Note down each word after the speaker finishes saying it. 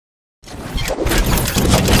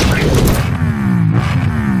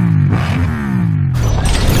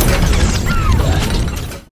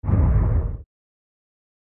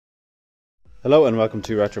Hello and welcome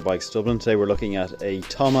to Retro Bikes Dublin. Today we're looking at a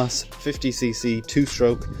Tomas 50cc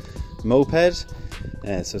two-stroke moped.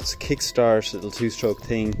 So it's a kickstart little two-stroke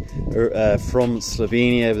thing from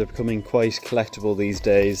Slovenia. They're becoming quite collectible these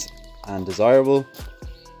days and desirable.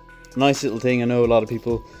 Nice little thing. I know a lot of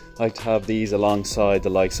people like to have these alongside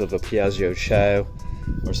the likes of a Piaggio Chow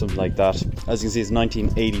or something like that. As you can see, it's a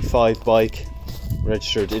 1985 bike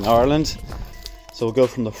registered in Ireland. So we'll go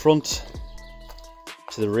from the front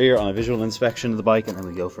to the rear on a visual inspection of the bike, and then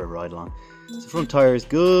we go for a ride along. So the front tyre is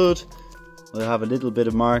good. We'll have a little bit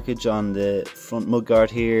of markage on the front mudguard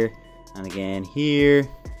here, and again here,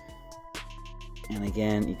 and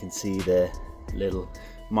again you can see the little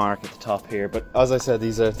mark at the top here. But as I said,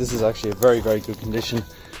 this is actually a very good condition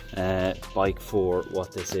bike for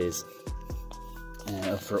what this is.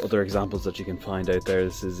 For other examples that you can find out there,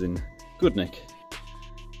 this is in good nick.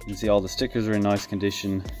 You can see all the stickers are in nice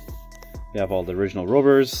condition. We have all the original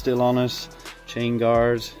rubbers still on it, chain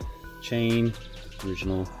guard, chain,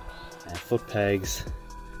 original foot pegs.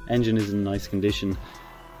 Engine is in nice condition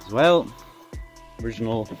as well.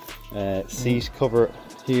 Original seat cover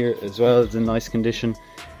here as well is in nice condition.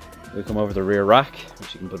 We come over the rear rack,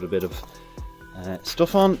 which you can put a bit of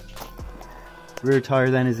stuff on. Rear tyre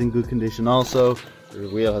then is in good condition also. The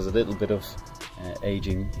rear wheel has a little bit of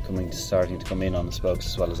aging starting to come in on the spokes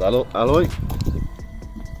as well as alloy.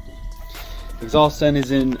 Exhaust then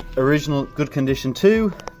is in original good condition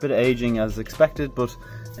too, bit of aging as expected, but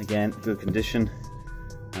again good condition.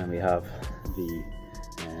 And we have the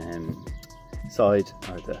side,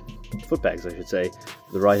 or the foot pegs I should say,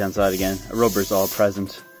 the right hand side again, rubber's all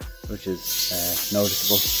present, which is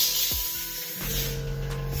noticeable.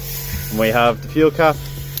 And we have the fuel cap,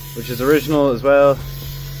 which is original as well.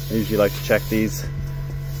 I usually like to check these.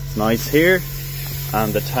 It's nice here,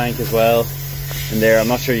 and the tank as well. In there, I'm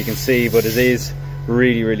not sure you can see, but it is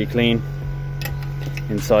really clean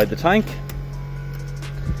inside the tank,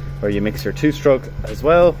 where you mix your two-stroke as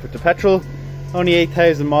well with the petrol. Only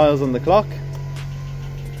 8,000 miles on the clock.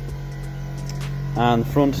 And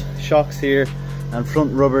front shocks here and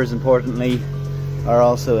front rubbers, importantly, are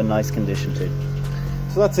also in nice condition too.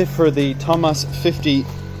 So that's it for the Tomas 50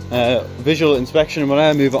 visual inspection. We'll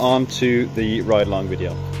now move on to the ride along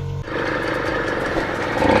video.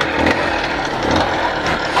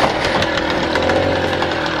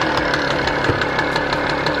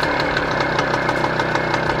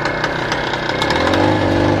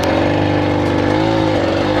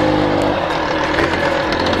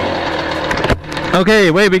 Okay,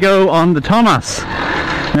 away we go on the Tomas.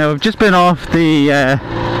 Now we've just been off the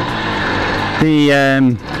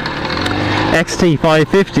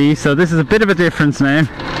XT550, so this is a bit of a difference now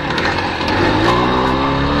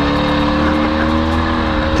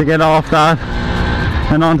to get off that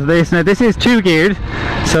and onto this. Now this is two geared,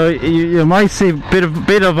 so you might see a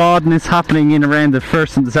bit of oddness happening in around the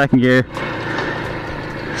first and the second gear.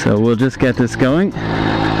 So we'll just get this going.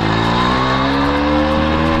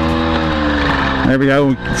 There we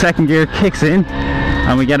go, second gear kicks in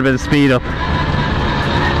and we get a bit of speed up.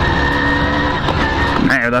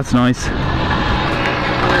 There, that's nice.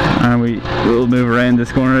 And we will move around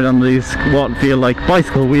this corner on these what feel like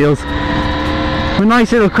bicycle wheels. A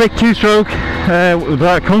nice little quick two-stroke.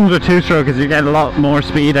 That comes with two-stroke is you get a lot more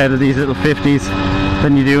speed out of these little 50s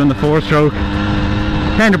than you do in the four-stroke.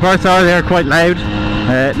 Counterparts are there quite loud.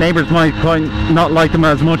 Neighbours might quite not like them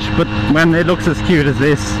as much, but when it looks as cute as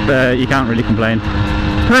this, you can't really complain.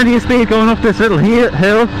 Plenty of speed going up this little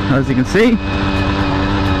hill, as you can see.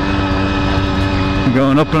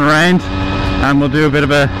 Going up and around, and we'll do a bit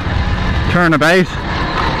of a turnabout.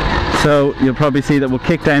 So you'll probably see that we'll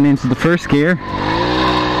kick down into the first gear.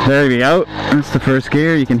 There we go, that's the first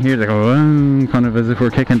gear. You can hear the go, kind of as if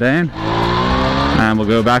we're kicking down. And we'll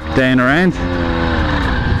go back down around.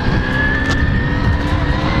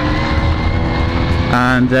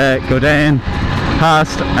 And go down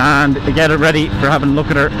past and get it ready for having a look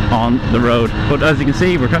at her on the road. But as you can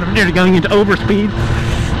see, we're kind of nearly going into overspeed,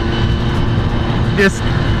 just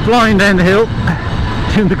flying down the hill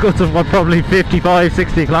doing the guts of what, probably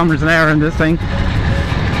 55-60 kilometers an hour in this thing.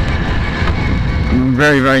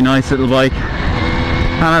 Very nice little bike.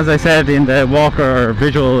 And as I said in the walker or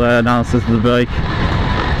visual analysis of the bike,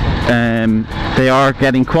 they are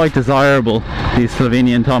getting quite desirable, these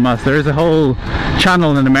Slovenian Tomas. There is a whole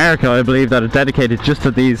channel in America, I believe, that is dedicated just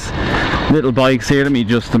to these little bikes here. Let me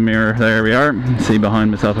adjust the mirror. There we are. See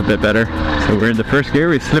behind myself a bit better. So we're in the first gear,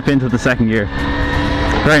 we slip into the second gear.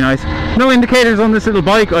 Very nice. No indicators on this little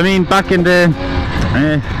bike. I mean, back in the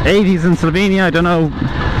 80s in Slovenia, I don't know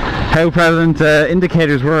how prevalent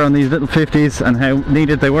indicators were on these little 50s and how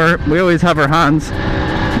needed they were. We always have our hands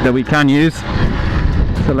that we can use.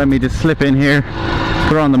 So let me just slip in here,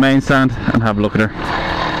 put her on the main stand and have a look at her.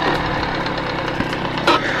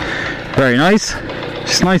 Very nice.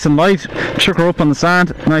 She's nice and light. Chuck her up on the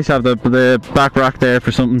sand. Nice to have the back rack there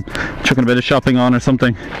for something, chucking a bit of shopping on or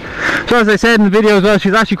something. So as I said in the video as well,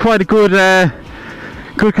 she's actually quite a good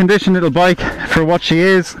good condition little bike for what she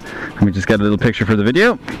is. Let me just get a little picture for the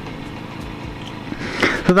video.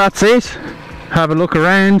 So that's it. Have a look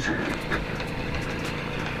around.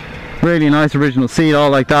 Really nice original seat, all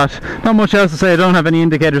like that. Not much else to say. I don't have any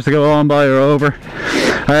indicators to go on by or over.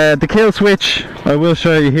 The kill switch, I will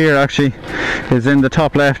show you here actually, is in the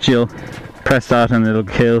top left. You'll press that and it'll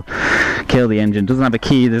kill the engine. Doesn't have a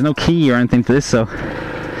key. There's no key or anything to this, so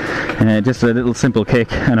just a little simple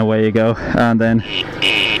kick and away you go. And then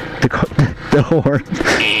the horn,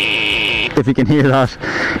 if you can hear that,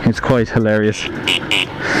 it's quite hilarious.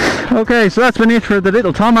 Okay, so that's been it for the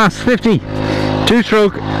little Tomas 50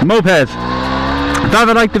 two-stroke moped. If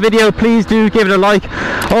you liked the video, please do give it a like.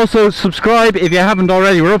 Also subscribe if you haven't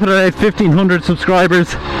already. We're up at 1,500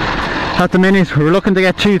 subscribers at the minute. We're looking to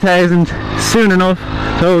get 2,000 soon enough,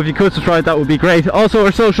 so if you could subscribe, that would be great. Also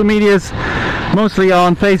our social medias, mostly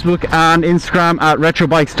on Facebook and Instagram at Retro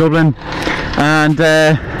Bikes Dublin. And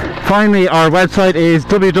finally, our website is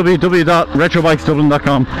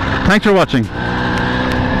www.retrobikesdublin.com. Thanks for watching.